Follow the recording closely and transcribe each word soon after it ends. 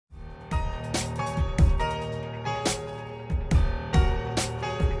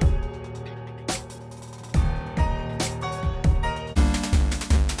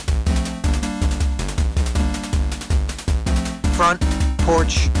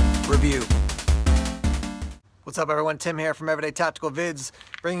porch review. What's up everyone, Tim here from Everyday Tactical Vids,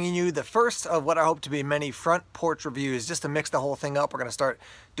 bringing you the first of what I hope to be many front porch reviews. Just to mix the whole thing up, we're going to start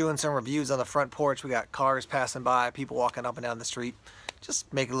doing some reviews on the front porch. We got cars passing by, people walking up and down the street.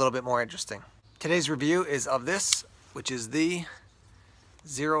 Just make it a little bit more interesting. Today's review is of this, which is the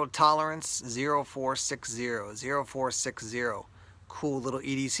Zero Tolerance 0460. Cool little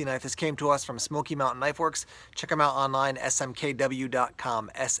EDC knife. This came to us from Smoky Mountain Knife Works. Check them out online,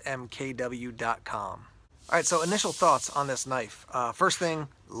 smkw.com, smkw.com. All right, so initial thoughts on this knife. First thing,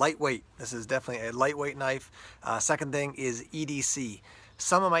 lightweight. This is definitely a lightweight knife. Second thing is EDC.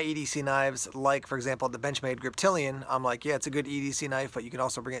 Some of my EDC knives, like for example the Benchmade Griptilian, I'm like, yeah, it's a good EDC knife, but you can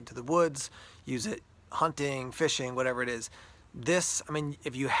also bring it into the woods, use it hunting, fishing, whatever it is. This, I mean,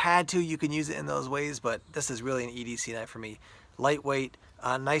 if you had to, you can use it in those ways, but this is really an EDC knife for me. Lightweight,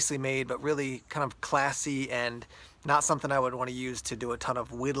 nicely made, but really kind of classy and not something I would want to use to do a ton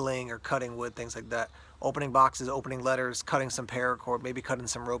of whittling or cutting wood, things like that. Opening boxes, opening letters, cutting some paracord, maybe cutting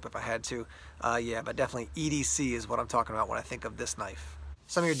some rope if I had to. Yeah, but definitely EDC is what I'm talking about when I think of this knife.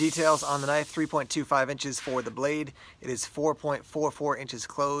 Some of your details on the knife: 3.25 inches for the blade. It is 4.44 inches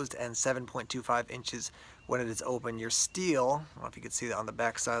closed and 7.25 inches when it is open. Your steel, I don't know if you can see that on the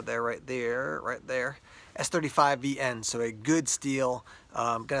back side there, right there, S35 VN, so a good steel,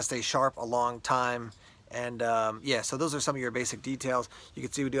 gonna stay sharp a long time. And yeah, so those are some of your basic details. You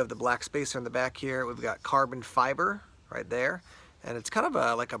can see we do have the black spacer in the back here. We've got carbon fiber right there, and it's kind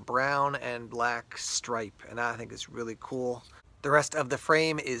of like a brown and black stripe, and that I think is really cool. The rest of the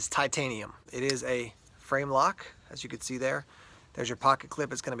frame is titanium. It is a frame lock, as you can see there. There's your pocket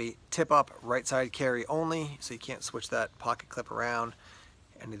clip. It's going to be tip up, right side carry only, so you can't switch that pocket clip around.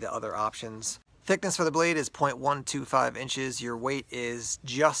 Any of the other options. Thickness for the blade is 0.125 inches. Your weight is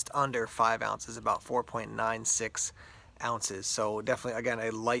just under 5 ounces, about 4.96 ounces. So definitely, again, a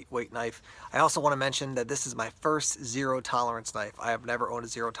lightweight knife. I also want to mention that this is my first zero tolerance knife. I have never owned a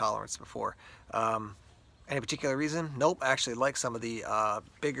zero tolerance before. Any particular reason? Nope. I actually like some of the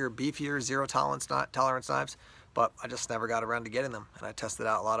bigger, beefier zero tolerance knives, but I just never got around to getting them. And I tested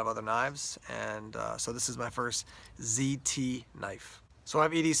out a lot of other knives, and so this is my first ZT knife. So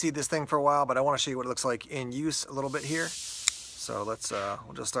I've EDC'd this thing for a while, but I want to show you what it looks like in use a little bit here. So let's,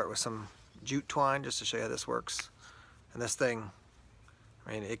 we'll just start with some jute twine just to show you how this works. And this thing,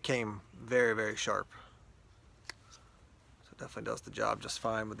 I mean, it came very, very sharp. So it definitely does the job just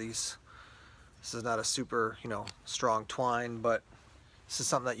fine with these. This is not a super, strong twine, but this is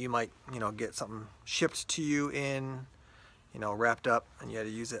something that you might, get something shipped to you in, wrapped up, and you had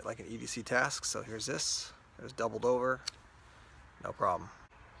to use it like an EDC task. So here's this. There's doubled over. No problem.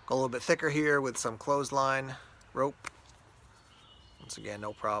 Go a little bit thicker here with some clothesline rope. Once again,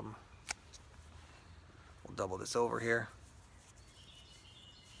 no problem. We'll double this over here.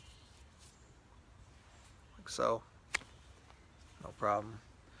 Like so. No problem.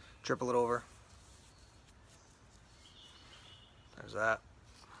 Triple it over. There's that.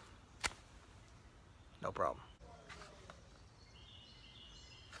 No problem.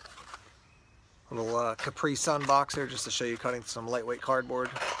 Little Capri Sun boxer just to show you cutting some lightweight cardboard.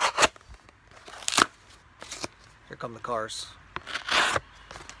 Here come the cars.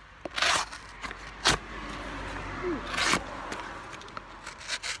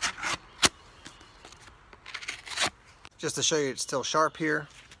 Just to show you it's still sharp here.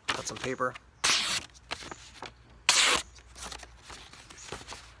 Got some paper.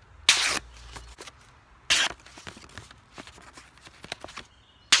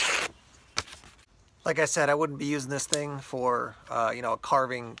 Like I said, I wouldn't be using this thing for,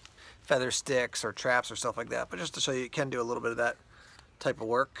 carving feather sticks or traps or stuff like that, but just to show you, it can do a little bit of that type of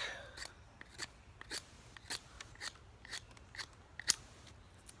work.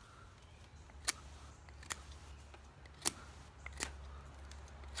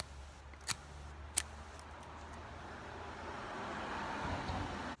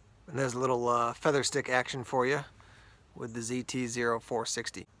 And there's a little feather stick action for you with the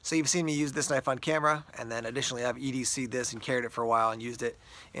ZT0460. So you've seen me use this knife on camera, and then additionally I've EDC'd this and carried it for a while and used it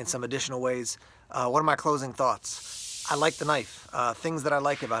in some additional ways. What are my closing thoughts? I like the knife. Things that I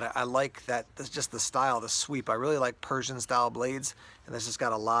like about it, I like that it's just the style, the sweep. I really like Persian-style blades, and this just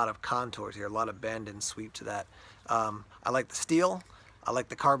got a lot of contours here, a lot of bend and sweep to that. I like the steel. I like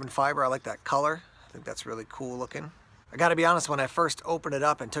the carbon fiber. I like that color. I think that's really cool looking. I gotta be honest, when I first opened it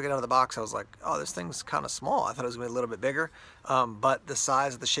up and took it out of the box, I was like, oh, this thing's kind of small. I thought it was gonna be a little bit bigger, but the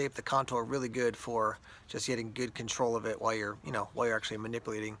size, the shape, the contour, really good for just getting good control of it while you're, while you're actually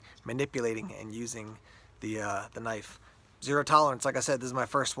manipulating and using the knife. Zero tolerance, like I said, this is my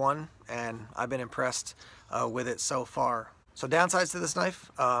first one, and I've been impressed with it so far. So downsides to this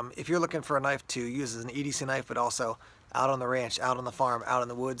knife, if you're looking for a knife to use as an EDC knife, but also out on the ranch, out on the farm, out in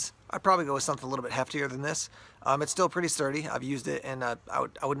the woods, I'd probably go with something a little bit heftier than this. It's still pretty sturdy. I've used it in, I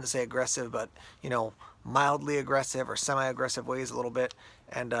wouldn't say aggressive, but you know, mildly aggressive or semi-aggressive ways a little bit,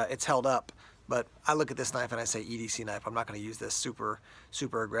 and it's held up. But I look at this knife and I say EDC knife. I'm not going to use this super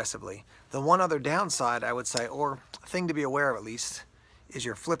aggressively. The one other downside I would say, or thing to be aware of at least, is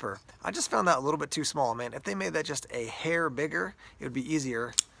your flipper. I just found that a little bit too small, man. If they made that just a hair bigger, it would be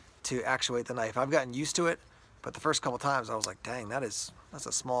easier to actuate the knife. I've gotten used to it, but the first couple times I was like, dang, that's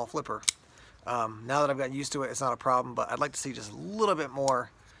a small flipper. Now that I've gotten used to it, it's not a problem, but I'd like to see just a little bit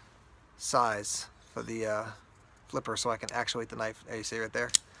more size for the flipper so I can actuate the knife. There you see right there.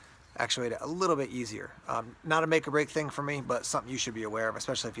 Actuate it a little bit easier. Not a make or break thing for me, but something you should be aware of,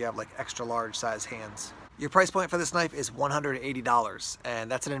 especially if you have like extra large size hands. Your price point for this knife is $180,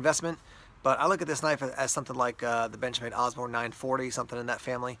 and that's an investment, but I look at this knife as something like the Benchmade Osborne 940, something in that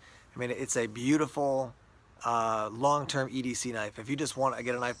family. I mean, it's a beautiful long-term EDC knife. If you just want to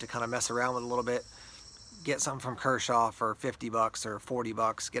get a knife to kind of mess around with a little bit, get something from Kershaw for 50 bucks or 40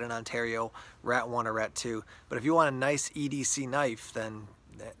 bucks, get an Ontario Rat 1 or Rat 2. But if you want a nice EDC knife, then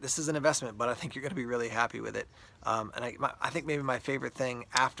this is an investment, but I think you're going to be really happy with it. And I think maybe my favorite thing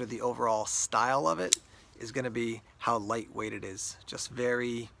after the overall style of it is going to be how lightweight it is. Just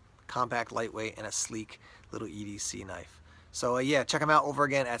very compact, lightweight, and a sleek little EDC knife. So yeah, check them out over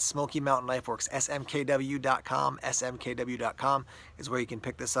again at Smoky Mountain Knife Works. smkw.com. smkw.com is where you can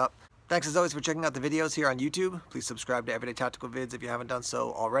pick this up. Thanks as always for checking out the videos here on YouTube. Please subscribe to Everyday Tactical Vids if you haven't done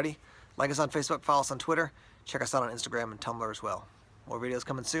so already. Like us on Facebook, follow us on Twitter. Check us out on Instagram and Tumblr as well. More videos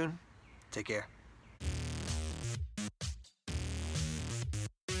coming soon. Take care.